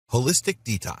Holistic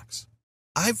detox.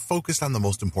 I've focused on the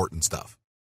most important stuff.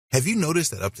 Have you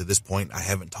noticed that up to this point I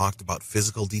haven't talked about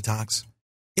physical detox?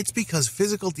 It's because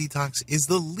physical detox is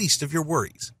the least of your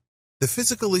worries. The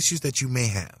physical issues that you may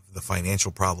have, the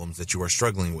financial problems that you are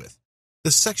struggling with,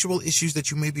 the sexual issues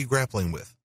that you may be grappling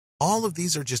with, all of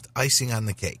these are just icing on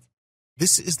the cake.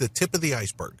 This is the tip of the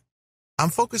iceberg. I'm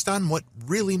focused on what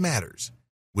really matters,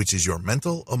 which is your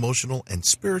mental, emotional, and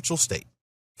spiritual state.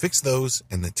 Fix those,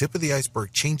 and the tip of the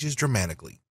iceberg changes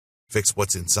dramatically. Fix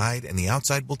what's inside, and the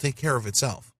outside will take care of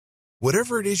itself.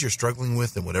 Whatever it is you're struggling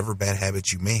with and whatever bad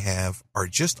habits you may have are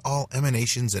just all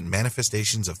emanations and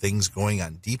manifestations of things going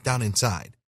on deep down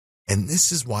inside. And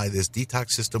this is why this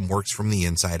detox system works from the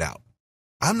inside out.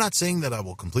 I'm not saying that I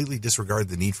will completely disregard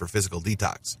the need for physical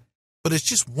detox, but it's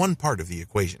just one part of the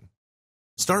equation.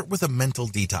 Start with a mental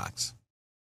detox.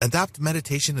 Adopt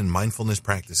meditation and mindfulness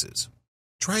practices.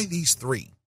 Try these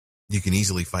 3. You can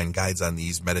easily find guides on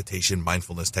these meditation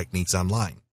mindfulness techniques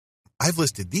online. I've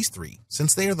listed these 3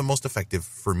 since they are the most effective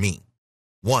for me.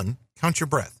 1. Count your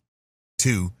breath.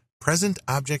 2. Present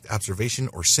object observation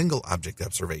or single object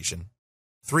observation.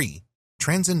 3.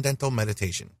 Transcendental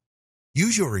meditation.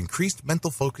 Use your increased mental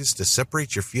focus to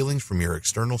separate your feelings from your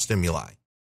external stimuli.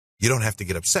 You don't have to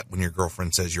get upset when your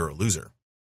girlfriend says you're a loser.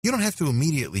 You don't have to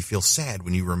immediately feel sad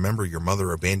when you remember your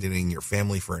mother abandoning your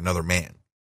family for another man.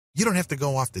 You don't have to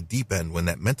go off the deep end when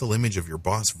that mental image of your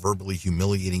boss verbally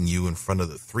humiliating you in front of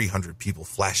the 300 people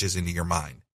flashes into your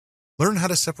mind. Learn how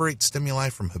to separate stimuli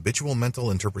from habitual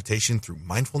mental interpretation through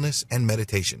mindfulness and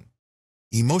meditation.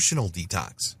 Emotional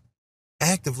detox.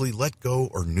 Actively let go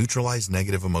or neutralize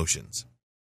negative emotions.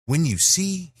 When you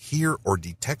see, hear, or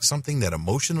detect something that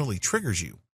emotionally triggers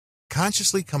you,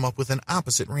 consciously come up with an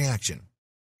opposite reaction.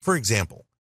 For example,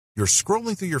 you're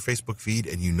scrolling through your Facebook feed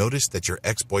and you notice that your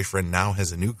ex-boyfriend now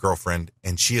has a new girlfriend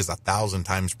and she is 1,000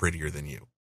 times prettier than you.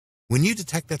 When you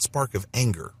detect that spark of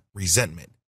anger,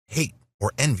 resentment, hate,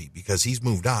 or envy because he's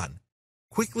moved on,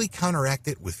 quickly counteract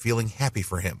it with feeling happy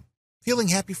for him, feeling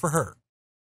happy for her.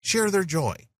 Share their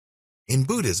joy. In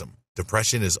Buddhism,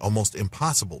 depression is almost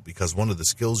impossible because one of the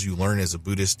skills you learn as a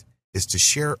Buddhist is to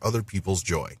share other people's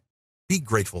joy. Be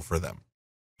grateful for them.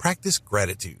 Practice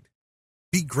gratitude.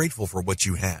 Be grateful for what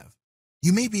you have.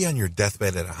 You may be on your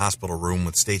deathbed at a hospital room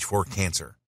with stage 4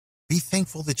 cancer. Be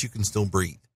thankful that you can still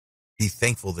breathe. Be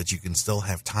thankful that you can still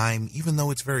have time even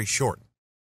though it's very short.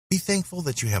 Be thankful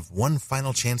that you have one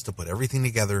final chance to put everything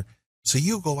together so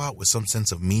you go out with some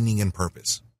sense of meaning and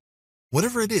purpose.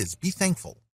 Whatever it is, be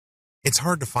thankful. It's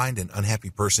hard to find an unhappy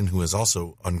person who is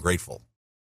also ungrateful.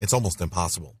 It's almost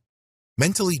impossible.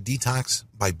 Mentally detox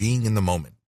by being in the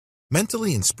moment.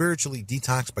 Mentally and spiritually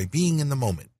detox by being in the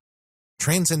moment.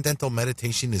 Transcendental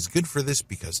meditation is good for this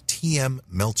because TM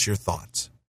melts your thoughts.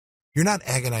 You're not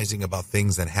agonizing about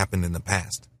things that happened in the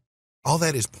past. All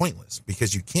that is pointless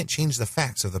because you can't change the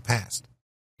facts of the past.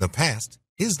 The past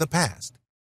is the past.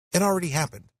 It already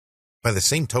happened. By the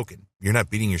same token, you're not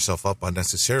beating yourself up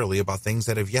unnecessarily about things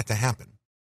that have yet to happen.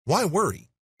 Why worry?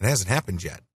 It hasn't happened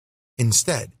yet.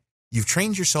 Instead, you've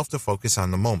trained yourself to focus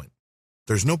on the moment.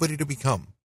 There's nobody to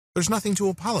become. There's nothing to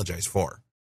apologize for.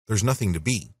 There's nothing to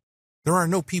be. There are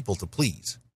no people to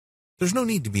please. There's no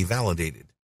need to be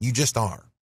validated. You just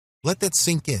are. Let that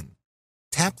sink in.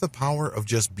 Tap the power of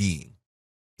just being.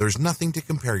 There's nothing to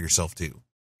compare yourself to.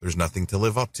 There's nothing to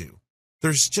live up to.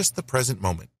 There's just the present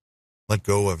moment. Let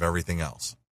go of everything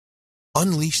else.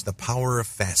 Unleash the power of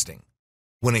fasting.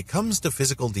 When it comes to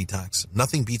physical detox,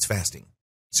 nothing beats fasting.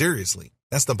 Seriously,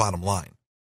 that's the bottom line.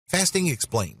 Fasting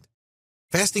explained.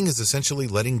 Fasting is essentially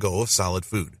letting go of solid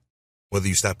food. Whether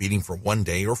you stop eating for 1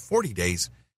 day or 40 days,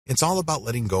 it's all about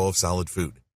letting go of solid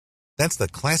food. That's the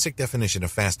classic definition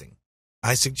of fasting.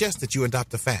 I suggest that you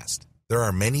adopt a fast. There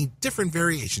are many different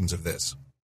variations of this.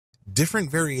 Different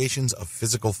variations of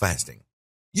physical fasting.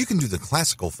 You can do the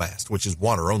classical fast, which is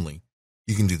water only.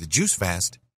 You can do the juice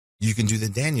fast. You can do the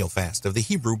Daniel fast of the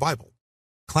Hebrew Bible.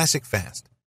 Classic fast.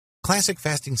 Classic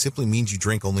fasting simply means you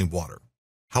drink only water.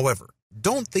 However,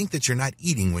 don't think that you're not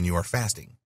eating when you are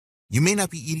fasting. You may not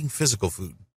be eating physical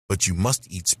food, but you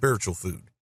must eat spiritual food.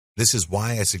 This is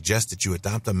why I suggest that you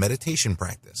adopt a meditation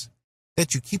practice,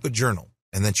 that you keep a journal,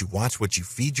 and that you watch what you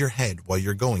feed your head while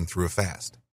you're going through a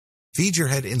fast. Feed your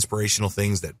head inspirational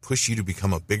things that push you to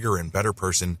become a bigger and better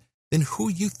person than who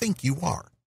you think you are.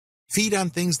 Feed on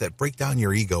things that break down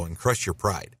your ego and crush your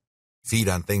pride. Feed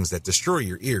on things that destroy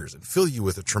your ears and fill you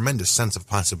with a tremendous sense of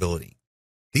possibility.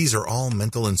 These are all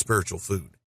mental and spiritual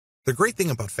food. The great thing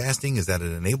about fasting is that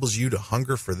it enables you to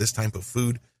hunger for this type of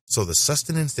food, so the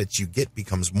sustenance that you get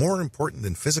becomes more important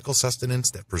than physical sustenance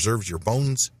that preserves your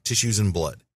bones, tissues, and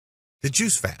blood. The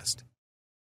juice fast.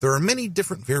 There are many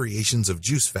different variations of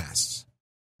juice fasts.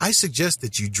 I suggest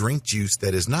that you drink juice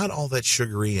that is not all that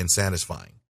sugary and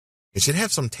satisfying. It should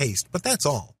have some taste, but that's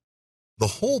all. The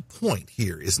whole point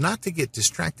here is not to get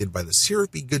distracted by the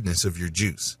syrupy goodness of your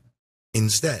juice.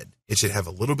 Instead, it should have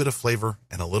a little bit of flavor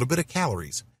and a little bit of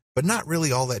calories, but not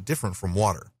really all that different from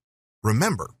water.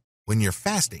 Remember, when you're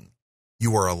fasting,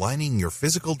 you are aligning your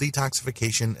physical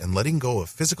detoxification and letting go of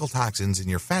physical toxins in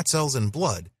your fat cells and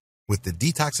blood with the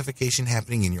detoxification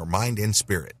happening in your mind and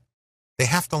spirit. They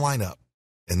have to line up,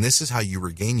 and this is how you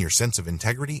regain your sense of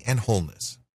integrity and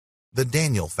wholeness. The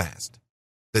Daniel Fast.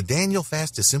 The Daniel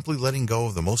Fast is simply letting go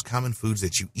of the most common foods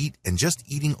that you eat and just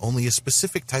eating only a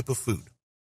specific type of food.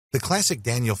 The classic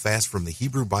Daniel Fast from the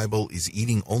Hebrew Bible is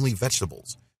eating only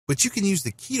vegetables, but you can use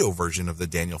the keto version of the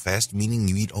Daniel Fast, meaning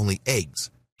you eat only eggs,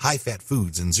 high-fat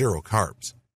foods, and zero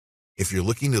carbs. If you're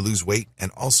looking to lose weight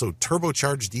and also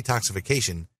turbocharge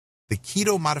detoxification, the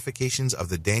keto modifications of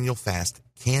the Daniel Fast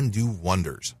can do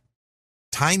wonders.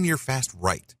 Time your fast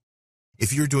right.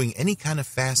 If you're doing any kind of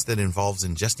fast that involves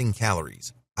ingesting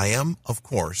calories, I am, of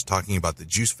course, talking about the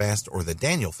juice fast or the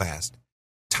Daniel Fast,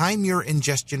 time your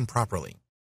ingestion properly.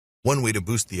 One way to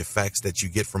boost the effects that you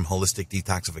get from holistic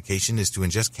detoxification is to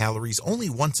ingest calories only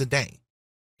once a day.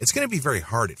 It's going to be very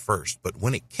hard at first, but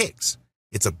when it kicks,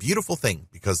 it's a beautiful thing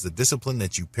because the discipline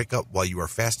that you pick up while you are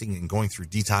fasting and going through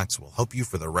detox will help you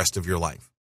for the rest of your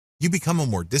life. You become a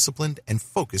more disciplined and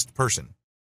focused person.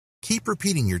 Keep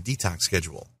repeating your detox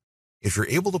schedule. If you're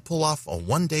able to pull off a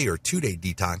 1-day or 2-day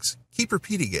detox, keep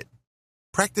repeating it.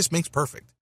 Practice makes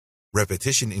perfect.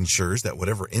 Repetition ensures that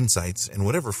whatever insights and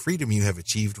whatever freedom you have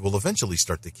achieved will eventually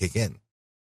start to kick in.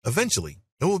 Eventually,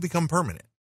 it will become permanent.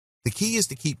 The key is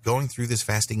to keep going through this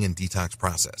fasting and detox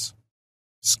process.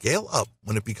 Scale up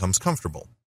when it becomes comfortable.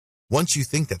 Once you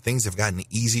think that things have gotten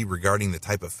easy regarding the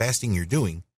type of fasting you're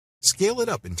doing, scale it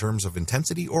up in terms of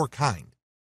intensity or kind.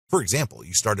 For example,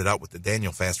 you started out with the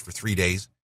Daniel Fast for 3 days.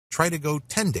 Try to go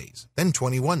 10 days, then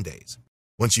 21 days.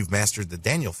 Once you've mastered the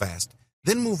Daniel Fast,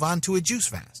 then move on to a juice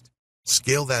fast.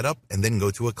 Scale that up and then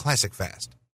go to a classic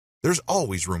fast. There's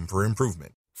always room for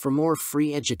improvement. For more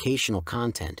free educational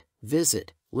content,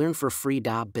 visit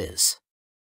learnforfree.biz.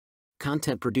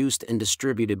 Content produced and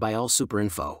distributed by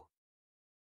AllSuperInfo.